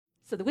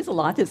So there was a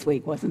lot this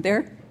week, wasn't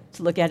there,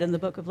 to look at in the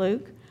book of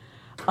Luke?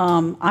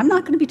 I'm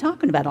not going to be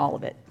talking about all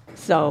of it.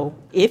 So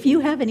if you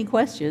have any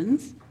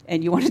questions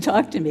and you want to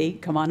talk to me,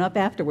 come on up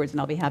afterwards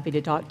and I'll be happy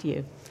to talk to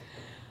you.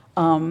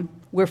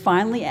 We're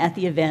finally at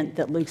the event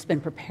that Luke's been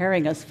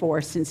preparing us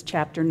for since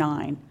chapter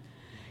 9.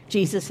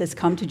 Jesus has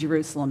come to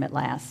Jerusalem at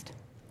last.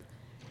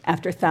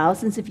 After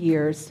thousands of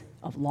years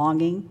of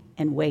longing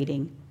and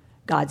waiting,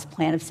 God's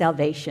plan of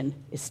salvation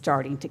is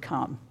starting to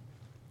come.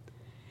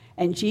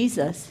 And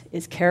Jesus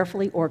is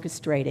carefully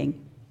orchestrating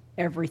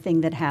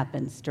everything that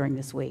happens during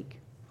this week.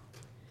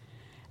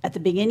 At the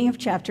beginning of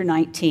chapter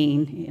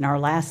 19, in our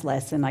last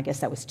lesson, I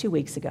guess that was 2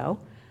 weeks ago,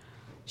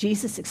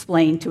 Jesus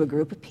explained to a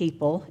group of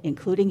people,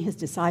 including his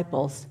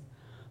disciples,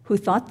 who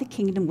thought the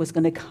kingdom was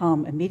going to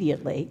come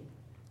immediately,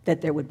 that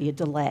there would be a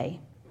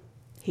delay.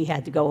 He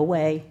had to go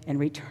away and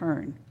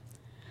return.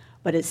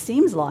 But it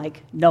seems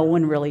like no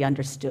one really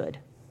understood.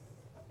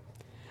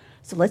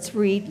 So let's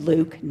read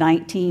Luke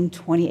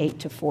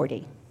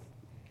 19:28-40.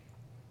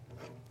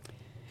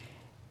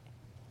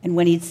 And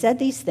when he'd said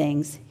these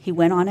things, he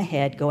went on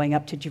ahead, going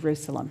up to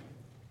Jerusalem.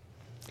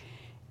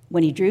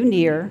 When he drew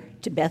near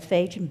to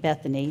Bethphage and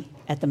Bethany,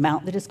 at the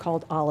mount that is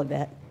called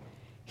Olivet,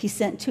 he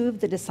sent 2 of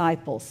the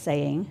disciples,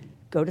 saying,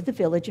 "Go to the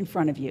village in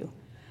front of you,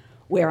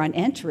 where on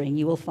entering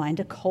you will find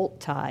a colt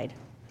tied,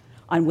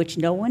 on which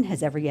no one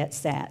has ever yet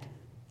sat.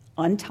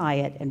 Untie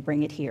it and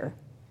bring it here.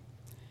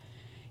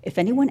 If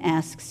anyone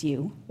asks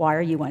you, 'Why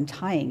are you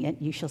untying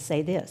it?' you shall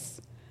say this,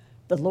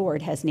 'The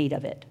Lord has need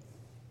of it.'"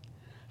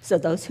 So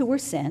those who were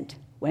sent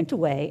went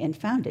away and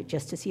found it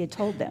just as he had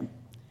told them.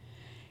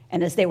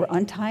 And as they were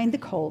untying the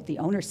colt, the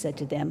owner said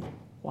to them,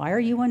 "Why are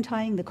you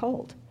untying the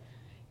colt?"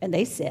 And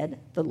they said,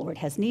 "The Lord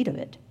has need of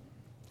it."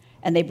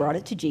 And they brought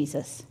it to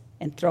Jesus,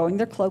 and throwing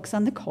their cloaks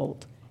on the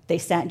colt, they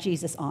sat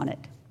Jesus on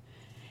it.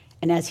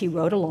 And as he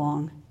rode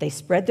along, they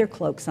spread their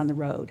cloaks on the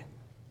road.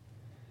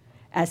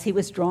 As he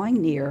was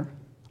drawing near,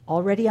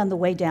 already on the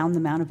way down the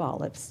Mount of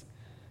Olives,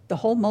 the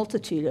whole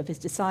multitude of his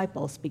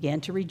disciples began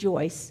to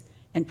rejoice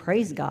and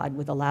praise God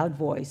with a loud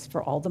voice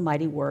for all the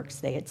mighty works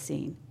they had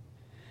seen,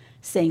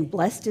 saying,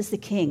 "Blessed is the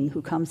King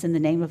who comes in the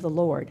name of the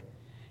Lord,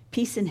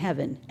 peace in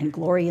heaven and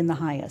glory in the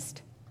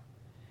highest."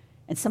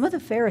 And some of the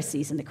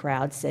Pharisees in the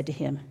crowd said to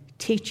him,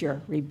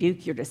 "Teacher,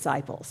 rebuke your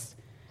disciples."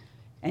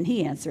 And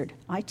he answered,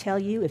 "I tell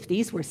you, if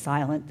these were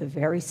silent, the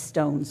very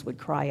stones would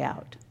cry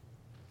out."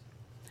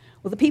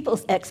 Well, the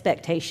people's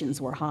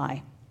expectations were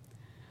high.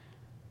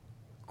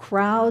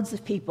 Crowds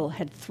of people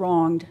had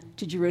thronged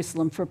to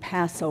Jerusalem for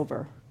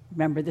Passover.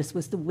 Remember, this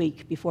was the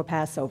week before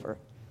Passover.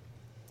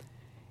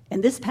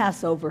 And this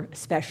Passover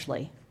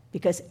especially,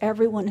 because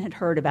everyone had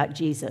heard about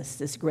Jesus,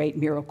 this great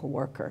miracle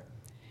worker.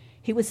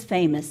 He was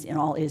famous in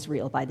all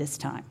Israel by this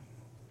time.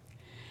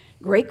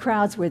 Great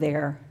crowds were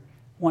there,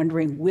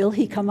 wondering, will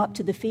he come up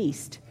to the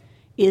feast?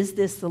 Is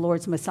this the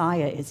Lord's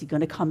Messiah? Is he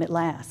going to come at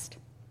last?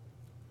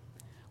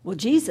 Well,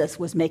 Jesus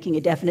was making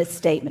a definite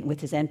statement with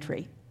his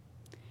entry.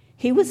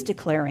 He was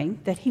declaring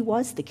that he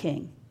was the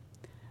King,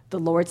 the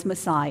Lord's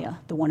Messiah,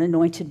 the one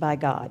anointed by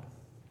God.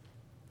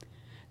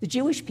 The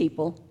Jewish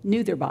people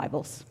knew their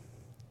Bibles.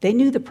 They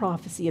knew the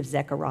prophecy of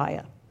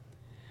Zechariah,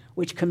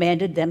 which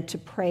commanded them to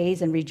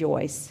praise and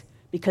rejoice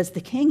because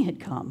the King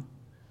had come,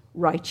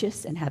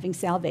 righteous and having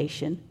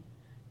salvation,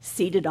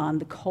 seated on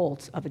the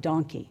colt of a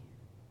donkey.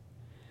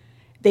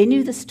 They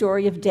knew the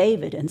story of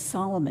David and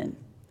Solomon,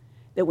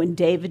 that when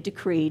David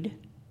decreed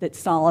that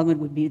Solomon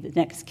would be the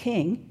next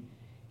king,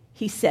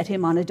 he set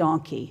him on a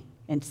donkey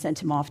and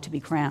sent him off to be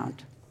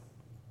crowned.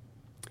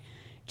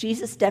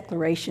 Jesus'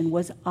 declaration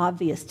was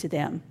obvious to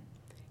them.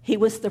 He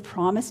was the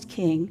promised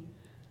king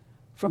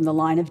from the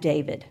line of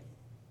David,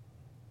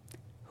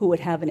 who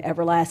would have an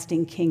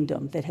everlasting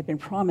kingdom that had been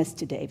promised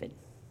to David.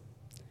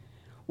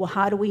 Well,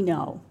 how do we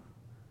know?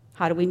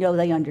 How do we know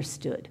they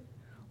understood?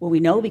 Well,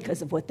 we know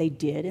because of what they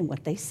did and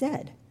what they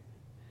said.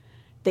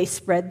 They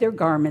spread their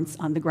garments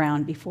on the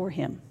ground before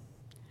him,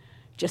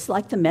 just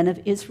like the men of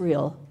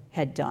Israel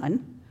had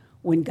done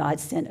when God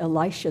sent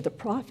Elisha the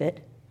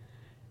prophet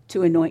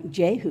to anoint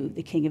Jehu,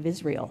 the king of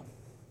Israel.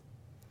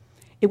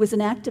 It was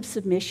an act of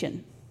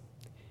submission.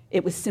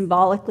 It was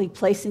symbolically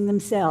placing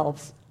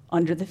themselves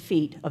under the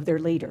feet of their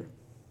leader.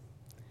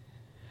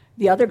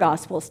 The other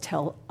Gospels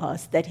tell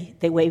us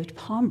that they waved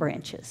palm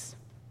branches.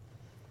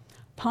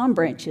 Palm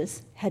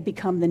branches had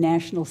become the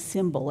national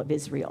symbol of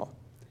Israel.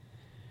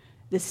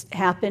 This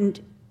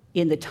happened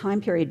in the time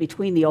period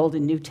between the Old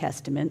and New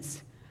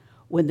Testaments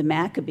when the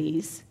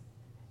Maccabees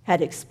had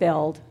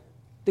expelled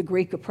the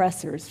Greek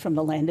oppressors from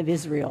the land of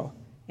Israel,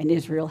 and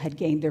Israel had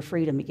gained their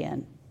freedom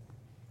again.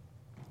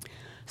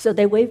 So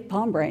they waved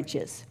palm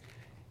branches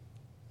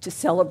to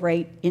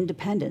celebrate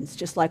independence,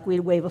 just like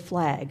we'd wave a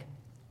flag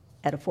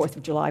at a 4th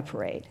of July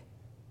parade.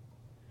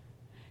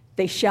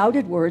 They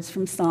shouted words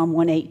from Psalm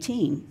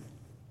 118.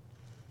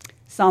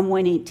 Psalm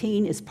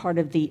 118 is part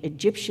of the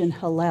Egyptian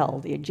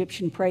Hallel, the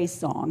Egyptian praise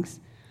songs,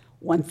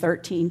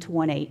 113 to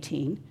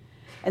 118,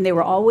 and they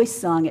were always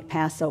sung at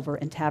Passover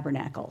and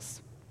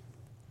tabernacles.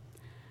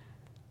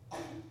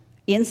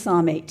 In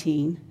Psalm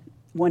 18,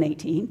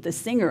 118, the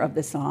singer of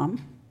the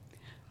psalm,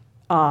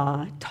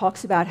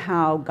 talks about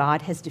how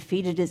God has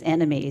defeated his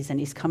enemies and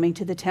he's coming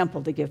to the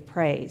temple to give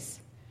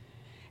praise.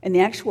 And the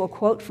actual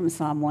quote from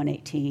Psalm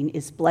 118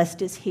 is,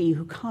 "Blessed is he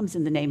who comes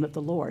in the name of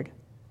the Lord."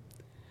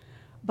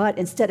 But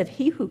instead of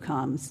he who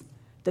comes,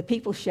 the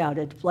people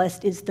shouted,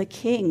 "Blessed is the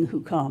King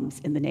who comes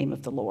in the name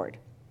of the Lord."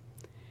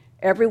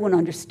 Everyone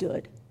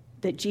understood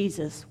that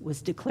Jesus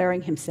was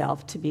declaring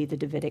himself to be the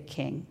Davidic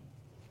king.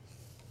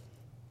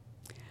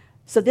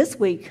 So this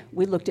week,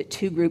 we looked at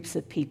two groups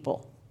of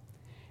people.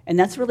 And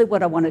that's really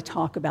what I want to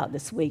talk about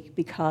this week,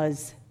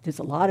 because there's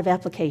a lot of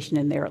application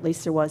in there, at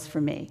least there was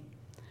for me.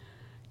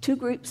 Two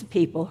groups of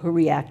people who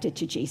reacted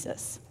to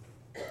Jesus.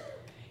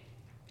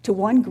 To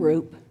one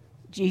group,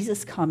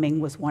 Jesus'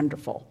 coming was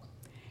wonderful,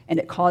 and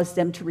it caused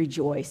them to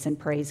rejoice and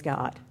praise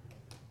God.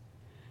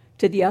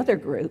 To the other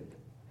group,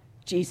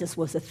 Jesus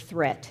was a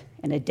threat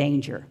and a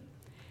danger,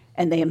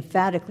 and they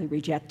emphatically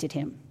rejected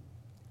him,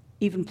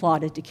 even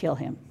plotted to kill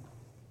him.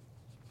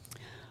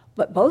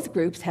 But both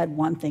groups had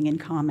one thing in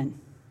common.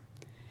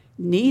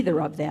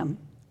 Neither of them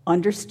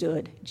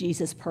understood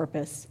Jesus'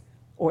 purpose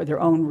or their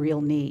own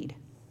real need.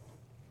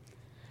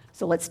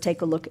 So let's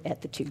take a look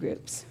at the two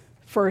groups.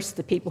 First,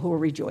 the people who were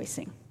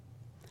rejoicing.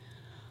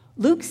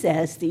 Luke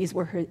says these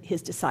were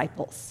his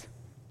disciples.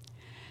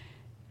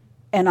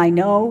 And I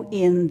know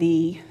in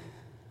the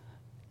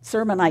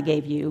sermon I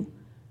gave you,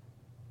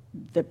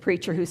 the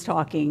preacher who's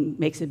talking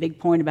makes a big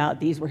point about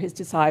these were his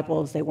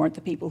disciples. They weren't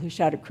the people who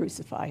shouted,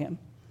 "Crucify him."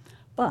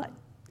 But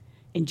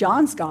in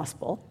John's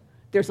gospel,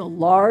 there's a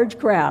large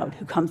crowd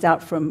who comes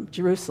out from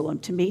Jerusalem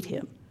to meet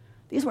him.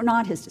 These were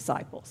not his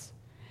disciples.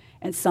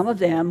 And some of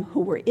them who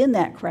were in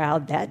that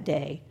crowd that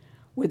day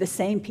were the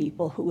same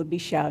people who would be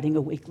shouting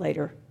a week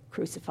later,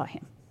 "Crucify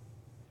him."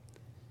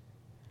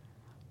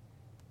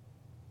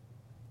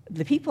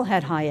 The people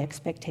had high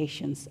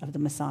expectations of the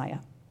Messiah.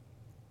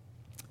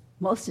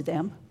 Most of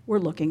them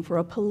were looking for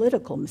a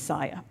political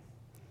Messiah,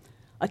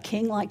 a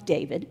king like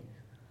David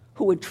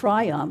who would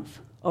triumph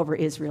over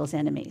Israel's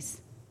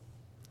enemies,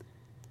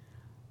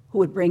 who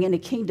would bring in a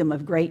kingdom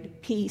of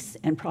great peace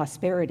and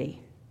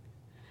prosperity.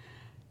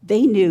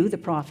 They knew the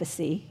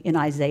prophecy in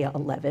Isaiah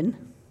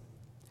 11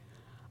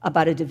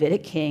 about a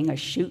Davidic king, a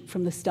shoot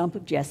from the stump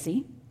of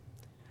Jesse,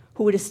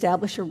 who would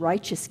establish a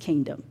righteous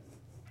kingdom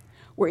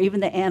where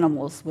even the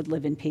animals would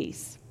live in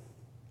peace,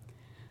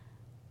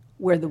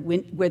 where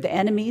the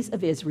enemies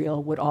of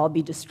Israel would all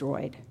be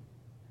destroyed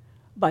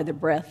by the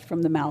breath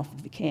from the mouth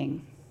of the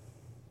king.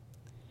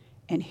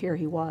 And here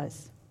he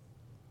was.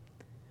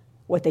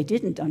 What they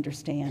didn't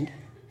understand,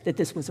 that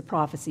this was a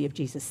prophecy of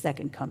Jesus'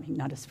 second coming,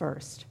 not his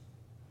first.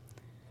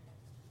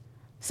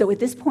 So at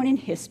this point in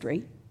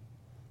history,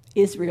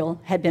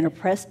 Israel had been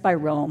oppressed by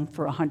Rome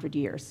for 100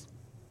 years.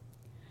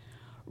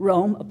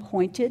 Rome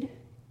appointed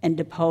and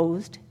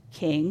deposed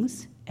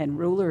kings and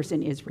rulers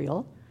in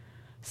Israel,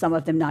 some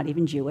of them not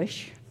even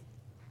Jewish.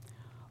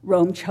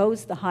 Rome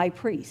chose the high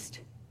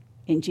priest.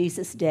 In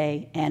Jesus'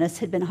 day, Annas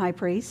had been high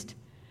priest,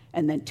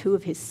 and then two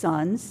of his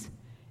sons,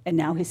 and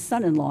now his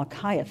son-in-law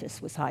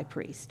Caiaphas was high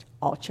priest,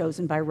 all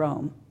chosen by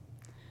Rome.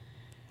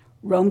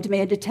 Rome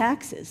demanded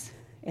taxes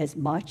as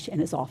much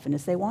and as often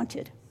as they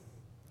wanted.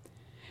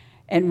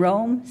 And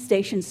Rome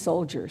stationed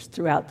soldiers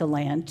throughout the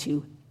land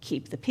to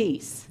keep the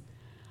peace.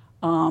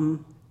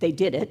 They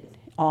did it,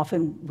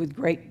 often with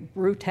great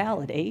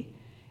brutality,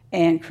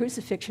 and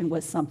crucifixion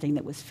was something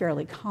that was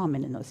fairly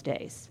common in those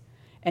days,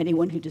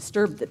 anyone who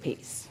disturbed the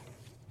peace.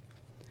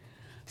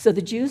 So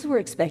the Jews were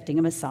expecting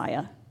a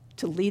Messiah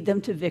to lead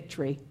them to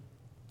victory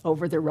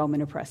over their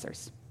Roman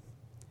oppressors.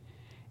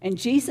 And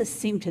Jesus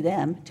seemed to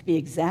them to be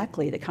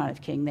exactly the kind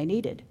of king they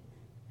needed.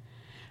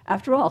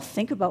 After all,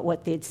 think about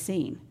what they'd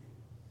seen.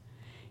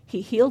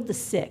 He healed the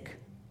sick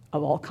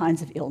of all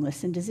kinds of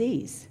illness and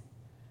disease.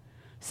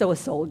 So a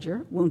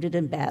soldier wounded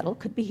in battle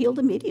could be healed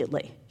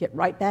immediately, get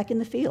right back in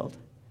the field.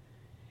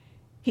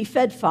 He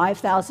fed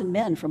 5,000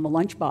 men from a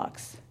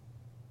lunchbox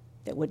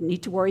that wouldn't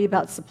need to worry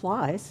about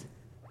supplies.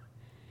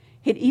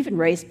 He'd even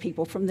raised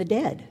people from the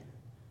dead.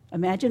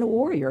 Imagine a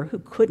warrior who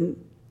couldn't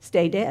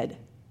stay dead.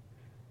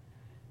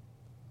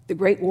 The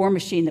great war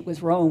machine that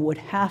was Rome would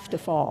have to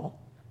fall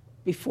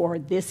before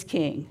this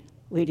king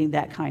leading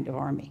that kind of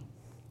army.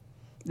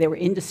 They were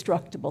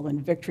indestructible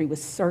and victory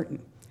was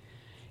certain.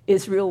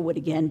 Israel would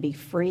again be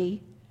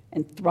free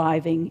and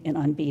thriving and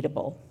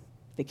unbeatable.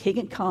 The king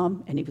had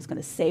come and he was going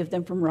to save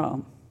them from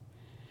Rome.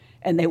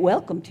 And they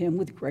welcomed him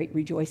with great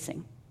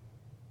rejoicing.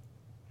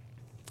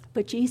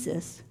 But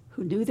Jesus,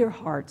 who knew their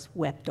hearts,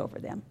 wept over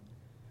them.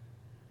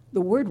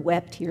 The word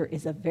wept here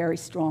is a very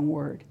strong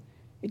word.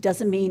 It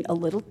doesn't mean a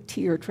little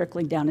tear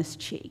trickling down his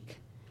cheek.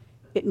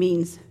 It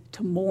means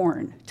to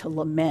mourn, to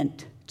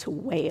lament, to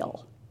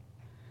wail.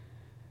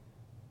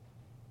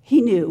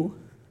 He knew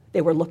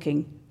they were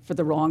looking for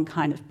the wrong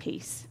kind of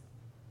peace.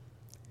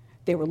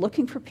 They were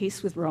looking for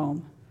peace with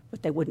Rome,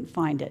 but they wouldn't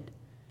find it.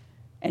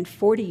 And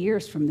 40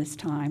 years from this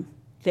time,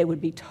 they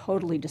would be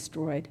totally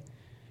destroyed.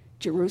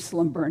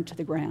 Jerusalem burned to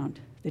the ground,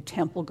 the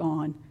temple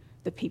gone,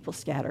 the people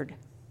scattered.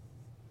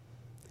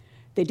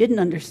 They didn't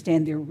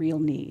understand their real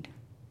need,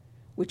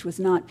 which was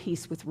not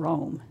peace with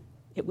Rome,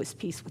 it was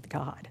peace with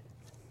God.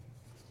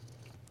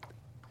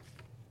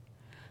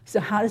 So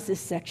how does this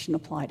section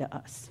apply to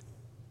us?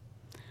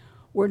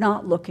 We're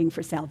not looking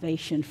for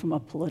salvation from a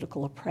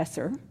political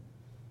oppressor.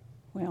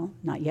 Well,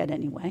 not yet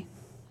anyway.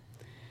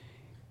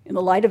 In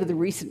the light of the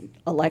recent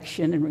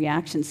election and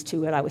reactions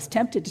to it, I was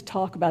tempted to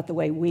talk about the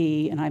way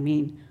we, and I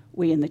mean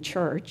we in the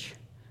church,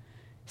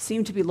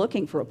 seem to be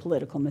looking for a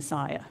political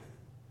Messiah,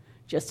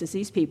 just as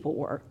these people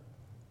were.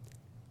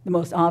 The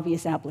most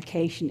obvious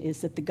application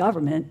is that the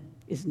government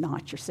is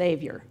not your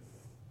savior.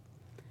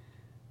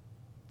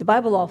 The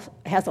Bible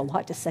has a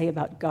lot to say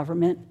about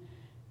government,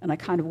 and I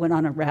kind of went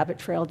on a rabbit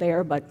trail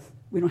there, but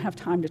we don't have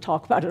time to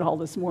talk about it all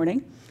this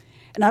morning.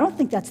 And I don't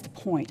think that's the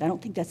point. I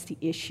don't think that's the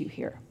issue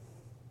here.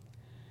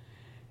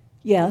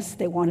 Yes,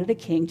 they wanted a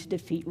king to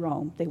defeat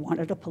Rome. They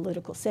wanted a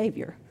political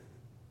savior.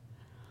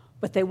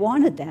 But they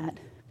wanted that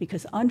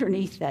because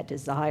underneath that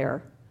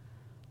desire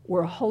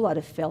were a whole lot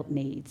of felt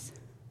needs.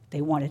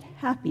 They wanted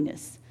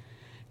happiness.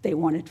 They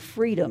wanted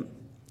freedom.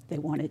 They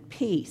wanted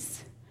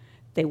peace.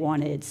 They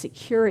wanted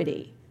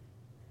security.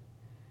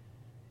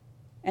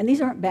 And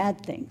these aren't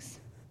bad things.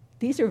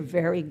 These are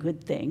very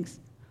good things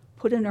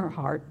put in our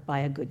heart by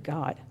a good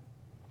God.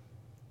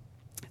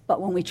 But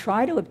when we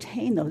try to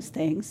obtain those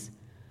things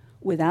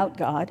without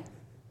God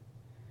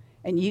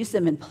and use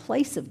them in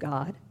place of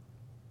God,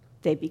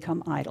 they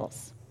become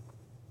idols.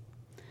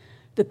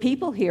 The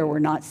people here were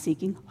not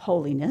seeking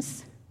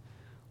holiness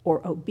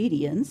or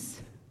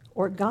obedience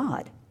or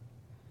God.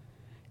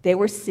 They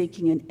were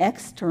seeking an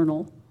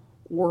external,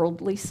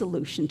 worldly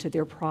solution to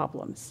their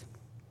problems.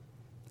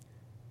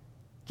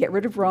 Get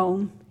rid of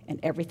Rome and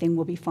everything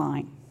will be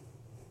fine.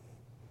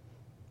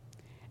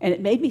 And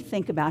it made me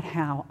think about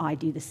how I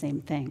do the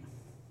same thing.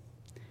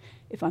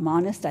 If I'm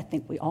honest, I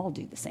think we all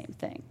do the same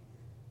thing.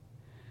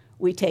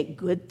 We take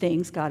good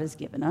things God has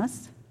given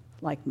us,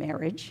 like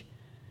marriage,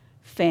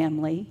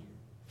 family,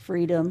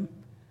 freedom,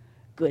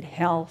 good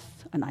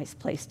health, a nice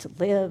place to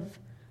live,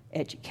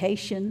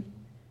 education,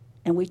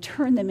 and we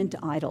turn them into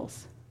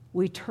idols.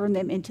 We turn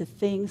them into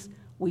things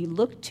we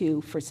look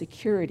to for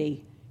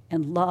security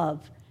and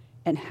love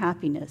and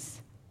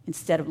happiness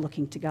instead of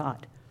looking to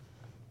God.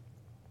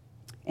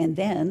 And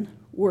then,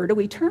 where do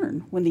we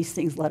turn when these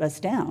things let us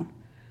down?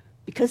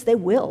 Because they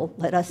will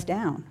let us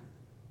down.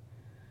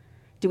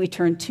 Do we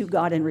turn to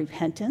God in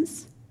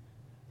repentance?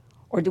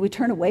 Or do we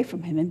turn away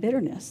from him in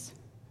bitterness?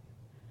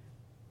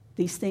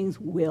 These things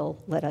will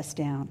let us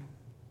down.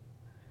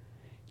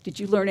 Did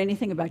you learn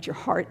anything about your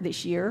heart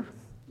this year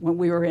when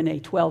we were in a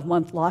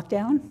 12-month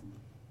lockdown?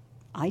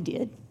 I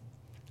did.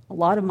 A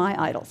lot of my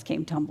idols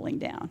came tumbling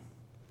down.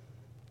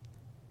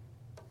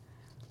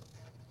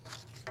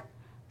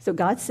 So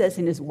God says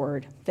in his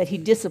word that he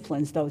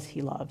disciplines those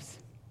he loves.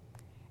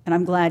 And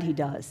I'm glad he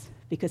does,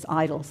 because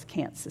idols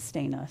can't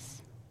sustain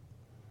us.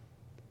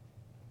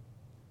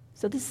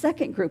 So the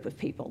second group of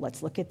people,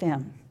 let's look at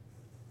them.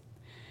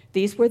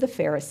 These were the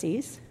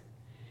Pharisees,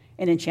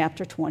 and in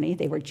chapter 20,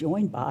 they were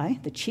joined by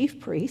the chief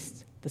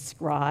priests, the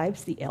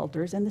scribes, the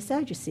elders, and the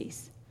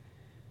Sadducees,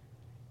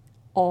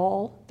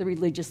 all the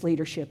religious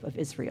leadership of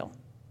Israel,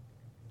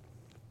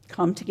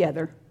 come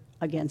together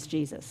against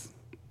Jesus.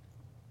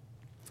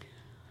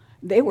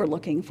 They were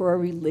looking for a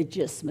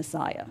religious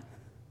Messiah.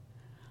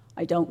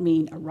 I don't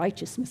mean a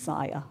righteous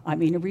Messiah. I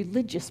mean a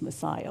religious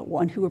Messiah,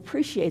 one who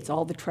appreciates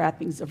all the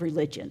trappings of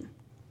religion.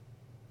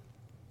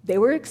 They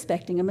were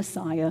expecting a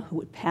Messiah who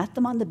would pat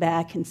them on the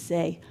back and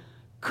say,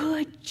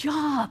 "Good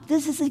job.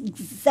 This is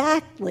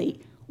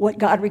exactly what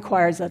God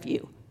requires of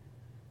you."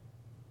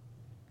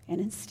 And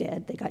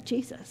instead, they got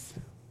Jesus.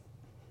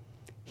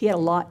 He had a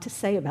lot to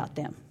say about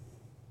them.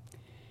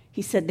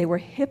 He said they were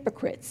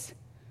hypocrites.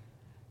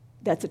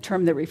 That's a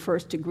term that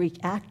refers to Greek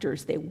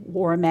actors. They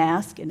wore a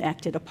mask and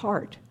acted a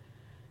part.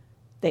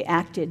 They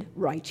acted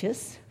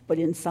righteous, but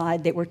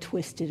inside they were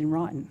twisted and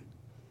rotten.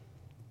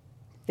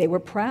 They were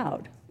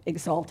proud,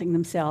 exalting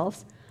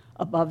themselves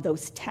above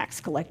those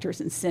tax collectors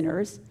and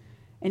sinners,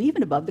 and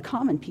even above the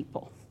common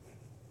people.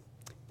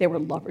 They were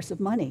lovers of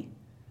money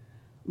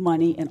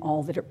and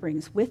all that it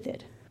brings with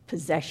it: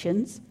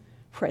 possessions,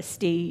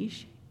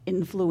 prestige,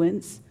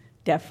 influence,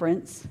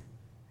 deference.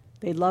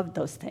 They loved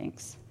those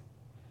things.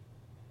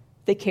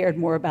 They cared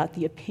more about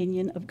the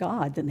opinion of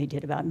God than they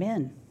did about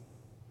men.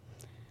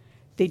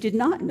 They did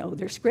not know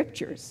their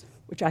scriptures,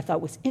 which I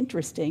thought was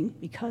interesting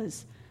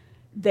because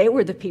they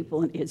were the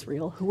people in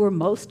Israel who were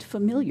most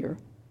familiar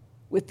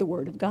with the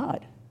Word of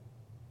God.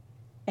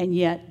 And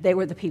yet they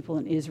were the people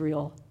in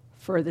Israel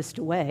furthest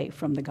away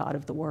from the God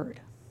of the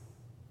Word.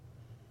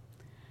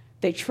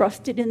 They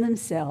trusted in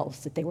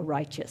themselves that they were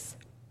righteous,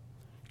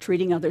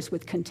 treating others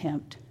with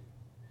contempt.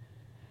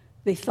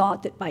 They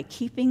thought that by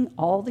keeping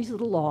all these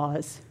little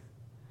laws,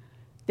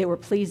 they were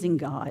pleasing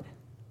God.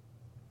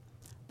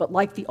 But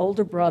like the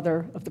older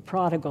brother of the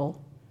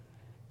prodigal,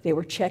 they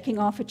were checking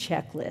off a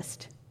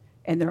checklist,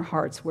 and their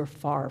hearts were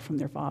far from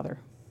their Father.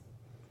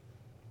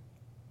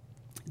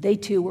 They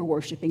too were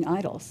worshiping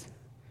idols.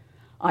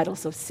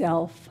 Idols of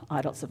self,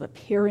 idols of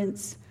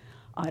appearance,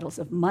 idols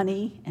of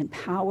money and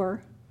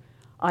power,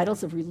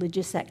 idols of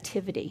religious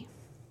activity.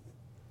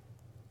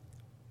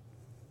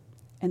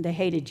 And they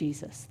hated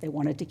Jesus. They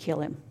wanted to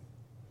kill him.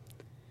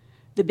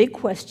 The big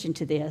question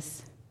to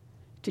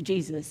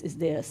Jesus is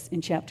this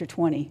in chapter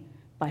 20.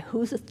 By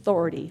whose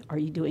authority are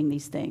you doing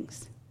these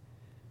things?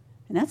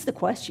 And that's the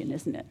question,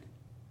 isn't it?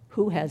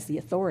 Who has the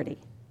authority?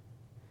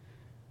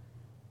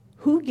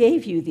 Who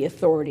gave you the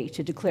authority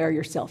to declare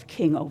yourself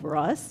king over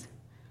us?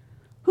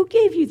 Who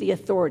gave you the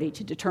authority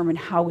to determine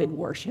how we'd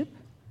worship?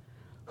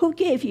 Who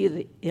gave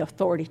you the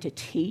authority to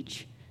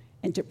teach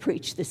and to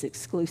preach this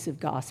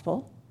exclusive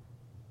gospel?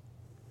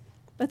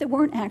 But they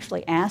weren't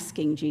actually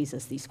asking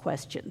Jesus these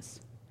questions.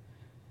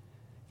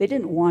 They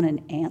didn't want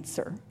an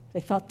answer.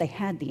 They thought they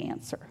had the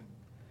answer.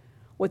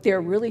 What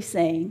they're really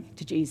saying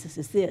to Jesus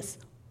is this: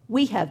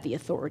 we have the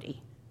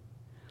authority.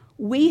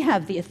 We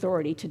have the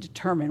authority to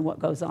determine what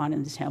goes on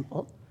in the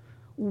temple.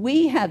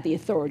 We have the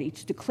authority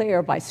to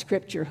declare by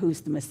Scripture who's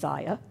the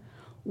Messiah.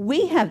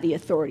 We have the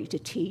authority to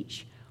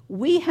teach.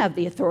 We have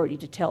the authority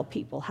to tell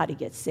people how to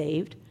get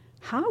saved.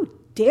 How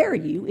dare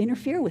you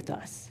interfere with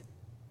us?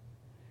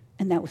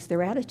 And that was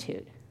their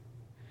attitude.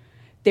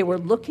 They were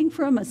looking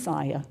for a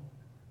Messiah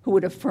who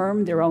would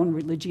affirm their own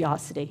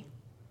religiosity,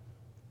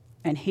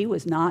 and he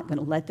was not going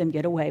to let them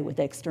get away with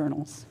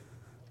externals.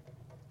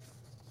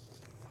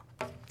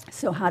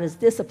 So how does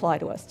this apply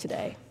to us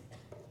today?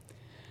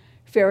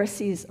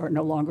 Pharisees are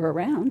no longer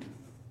around,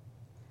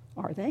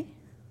 are they?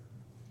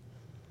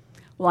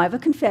 Well, I have a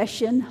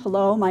confession.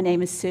 Hello, my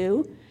name is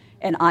Sue,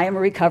 and I am a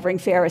recovering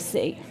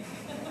Pharisee.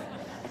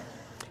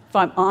 If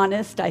I'm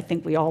honest, I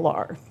think we all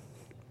are.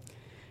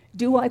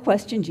 Do I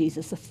question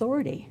Jesus'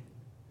 authority?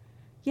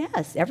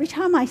 Yes, every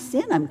time I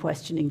sin, I'm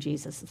questioning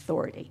Jesus'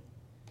 authority.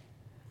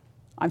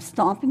 I'm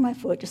stomping my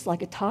foot just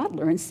like a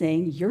toddler and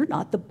saying, you're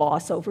not the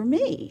boss over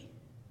me.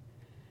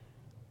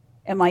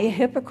 Am I a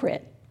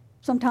hypocrite?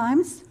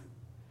 Sometimes.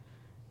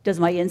 Does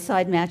my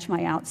inside match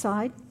my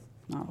outside?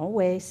 Not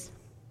always.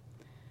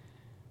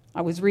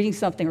 I was reading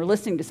something or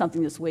listening to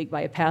something this week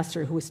by a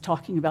pastor who was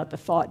talking about the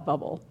thought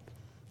bubble.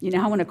 You know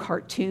how in a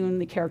cartoon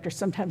the character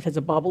sometimes has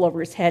a bubble over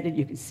his head and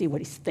you can see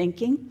what he's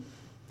thinking?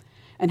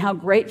 And how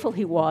grateful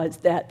he was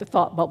that the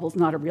thought bubble's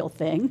not a real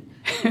thing.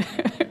 And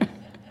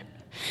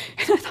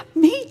I thought,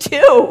 me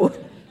too.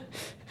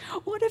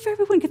 What if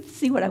everyone could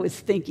see what I was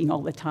thinking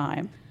all the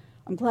time?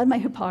 I'm glad my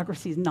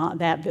hypocrisy is not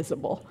that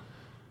visible.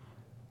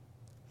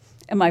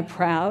 Am I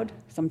proud?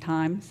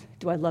 Sometimes.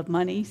 Do I love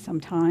money?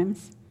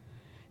 Sometimes.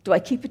 Do I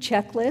keep a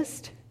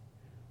checklist?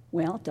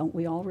 Well, don't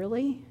we all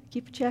really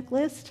keep a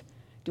checklist?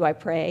 Do I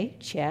pray?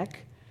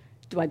 Check.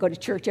 Do I go to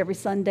church every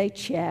Sunday?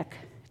 Check.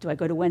 Do I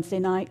go to Wednesday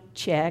night?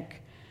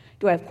 Check.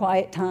 Do I have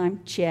quiet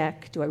time?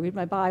 Check. Do I read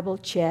my Bible?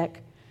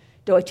 Check.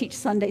 Do I teach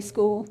Sunday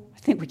school? I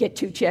think we get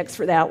 2 checks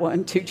for that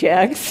one, 2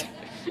 checks.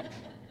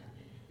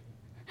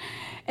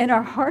 And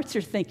our hearts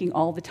are thinking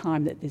all the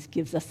time that this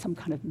gives us some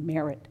kind of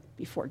merit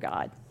before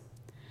God.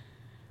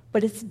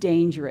 But it's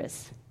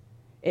dangerous.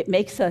 It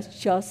makes us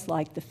just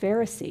like the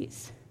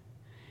Pharisees.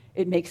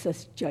 It makes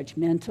us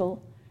judgmental.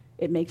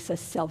 It makes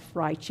us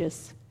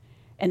self-righteous.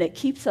 And it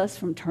keeps us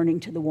from turning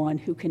to the one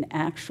who can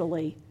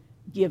actually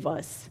give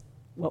us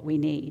what we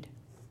need.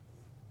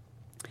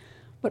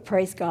 But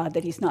praise God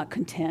that he's not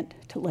content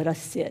to let us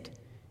sit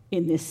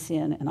in this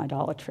sin and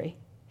idolatry.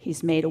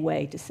 He's made a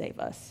way to save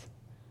us.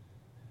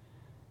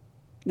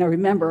 Now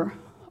remember,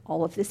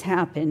 all of this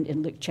happened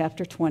in Luke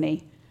chapter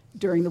 20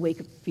 during the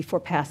week before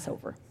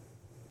Passover.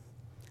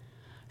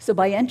 So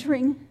by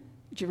entering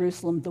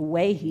Jerusalem the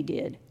way he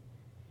did,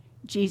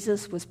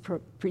 Jesus was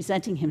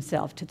presenting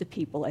himself to the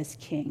people as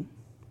king.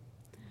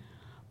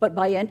 But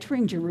by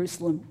entering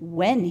Jerusalem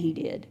when he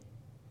did,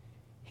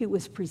 he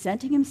was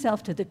presenting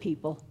himself to the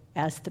people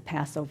as the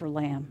Passover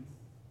lamb.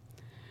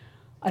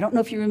 I don't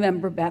know if you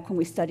remember back when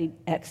we studied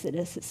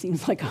Exodus, it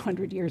seems like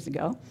 100 years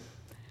ago,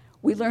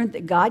 we learned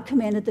that God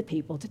commanded the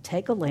people to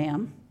take a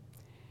lamb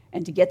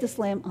and to get this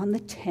lamb on the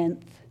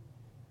 10th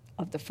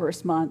of the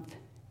first month,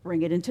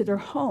 bring it into their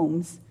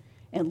homes,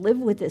 and live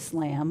with this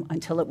lamb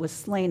until it was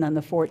slain on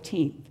the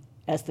 14th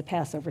as the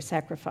Passover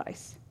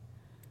sacrifice.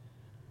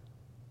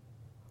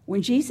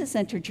 When Jesus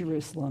entered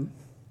Jerusalem,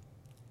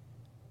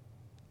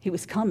 he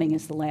was coming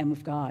as the Lamb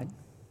of God.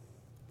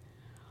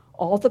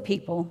 All the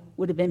people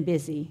would have been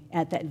busy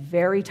at that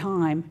very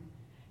time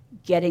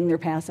getting their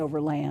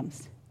Passover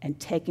lambs and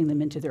taking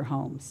them into their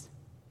homes.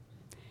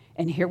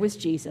 And here was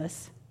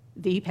Jesus,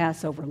 the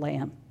Passover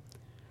lamb,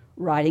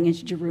 riding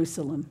into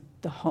Jerusalem,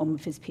 the home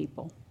of his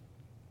people,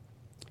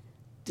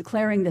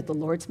 declaring that the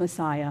Lord's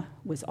Messiah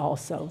was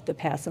also the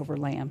Passover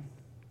lamb.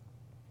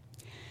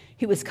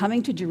 He was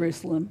coming to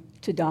Jerusalem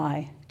to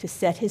die, to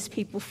set his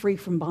people free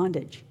from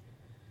bondage.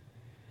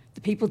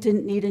 The people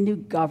didn't need a new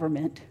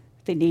government.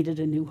 They needed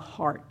a new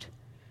heart.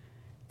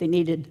 They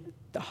needed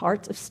the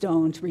hearts of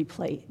stone to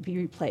be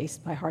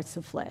replaced by hearts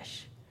of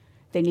flesh.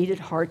 They needed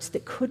hearts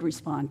that could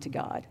respond to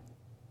God.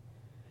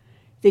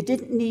 They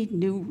didn't need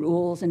new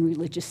rules and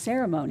religious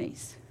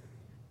ceremonies.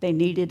 They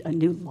needed a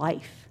new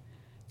life.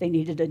 They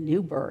needed a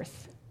new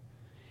birth.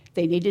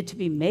 They needed to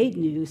be made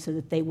new so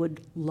that they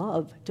would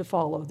love to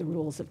follow the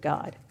rules of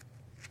God.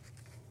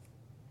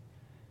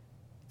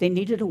 They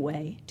needed a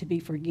way to be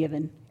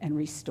forgiven and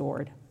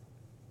restored.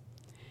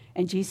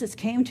 And Jesus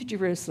came to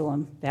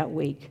Jerusalem that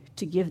week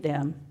to give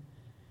them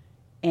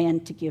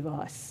and to give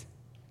us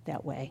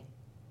that way,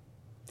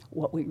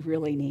 what we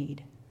really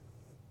need.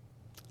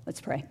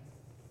 Let's pray.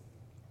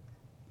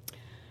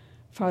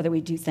 Father,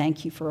 we do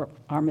thank you for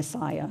our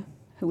Messiah,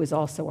 who is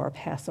also our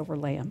Passover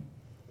lamb.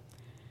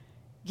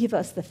 Give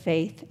us the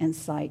faith and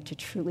sight to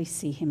truly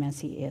see him as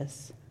he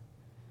is.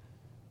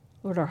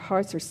 Lord, our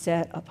hearts are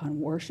set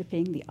upon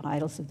worshiping the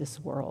idols of this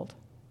world.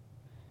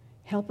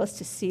 Help us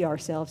to see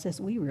ourselves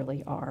as we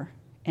really are,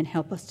 and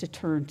help us to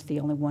turn to the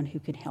only one who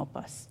can help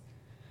us.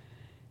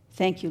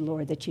 Thank you,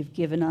 Lord, that you've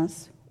given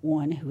us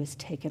one who has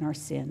taken our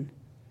sin.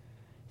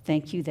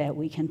 Thank you that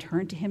we can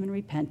turn to him in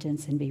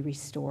repentance and be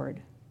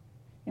restored.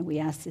 And we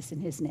ask this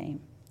in his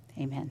name.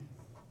 Amen.